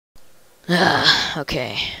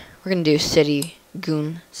Okay. We're gonna do City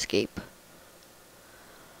Goonscape.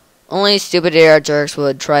 Only stupid AR jerks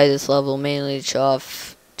would try this level mainly to show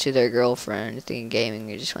off to their girlfriend. Thinking gaming,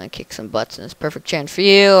 you just want to kick some butts, and it's perfect chance for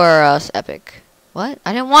you or us. Epic. What?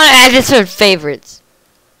 I didn't want to add this to favorites.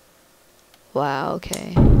 Wow.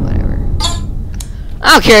 Okay. Whatever.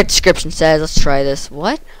 I don't care what the description says. Let's try this.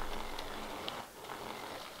 What?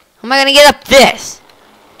 How am I gonna get up this?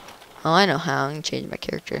 Oh, I know how. I can change my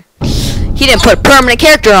character. He didn't put a permanent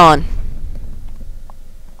character on.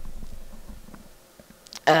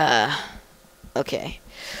 Okay.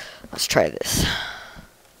 Let's try this.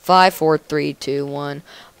 5, 4, 3, 2, 1.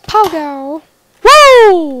 Pogo!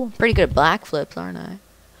 Woo! Pretty good at black flips, aren't I?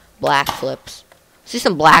 Black flips. See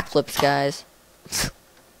some black flips, guys.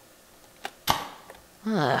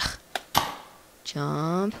 Ugh.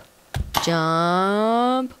 Jump.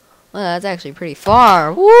 Jump. Well, that's actually pretty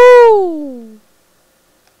far. Woo!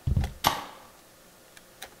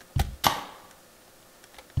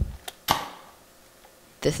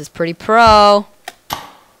 This is pretty pro.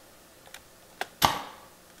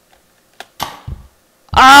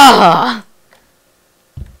 Ah!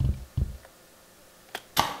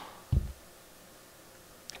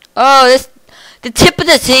 Oh, the tip of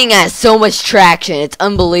the thing has so much traction. It's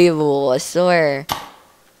unbelievable, I swear.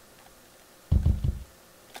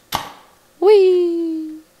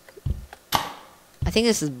 Whee! I think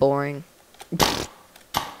this is boring. But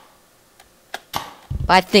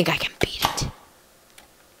I think I can beat it.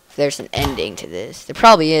 If there's an ending to this. There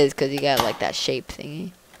probably is, because you got like that shape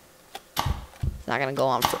thingy. It's not gonna go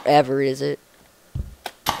on forever, is it?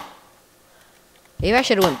 Maybe I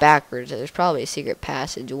should have went backwards. There's probably a secret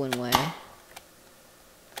passage one way.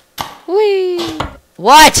 Whee!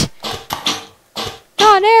 What?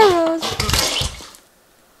 Not arrows.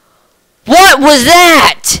 What was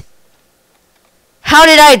that? How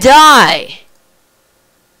did I die?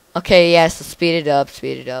 Okay, yes, so speed it up,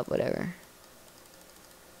 whatever.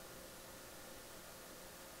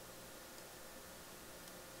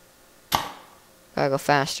 Gotta go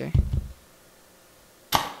faster.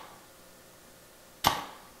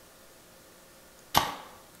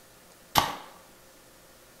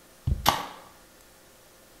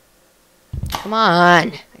 Come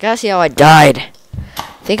on. I gotta see how I died.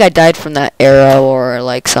 I think I died from that arrow or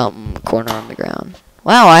like something corner on the ground.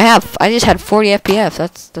 Wow, I just had 40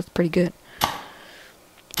 FPS. That's pretty good.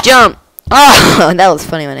 Jump! Oh, that was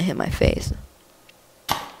funny when it hit my face.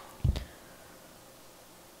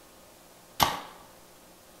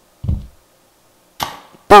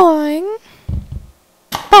 Boing.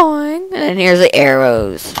 Boing. And then here's the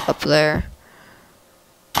arrows up there.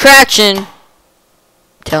 Traction! I'm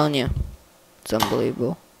telling you. It's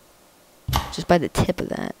unbelievable. Just by the tip of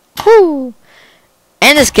that. Woo!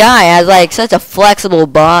 And this guy has like such a flexible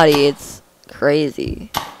body. It's crazy.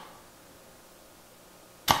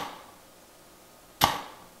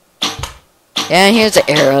 And here's the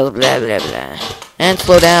arrow. Blah, blah, blah. And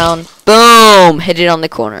slow down. Boom! Hit it on the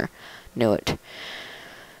corner. Knew it.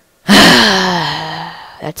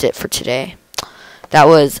 That's it for today. That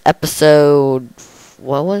was episode...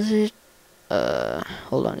 What was it?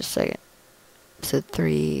 Hold on just a second. Episode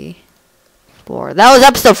 3, 4. That was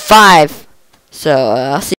episode 5. So, I'll see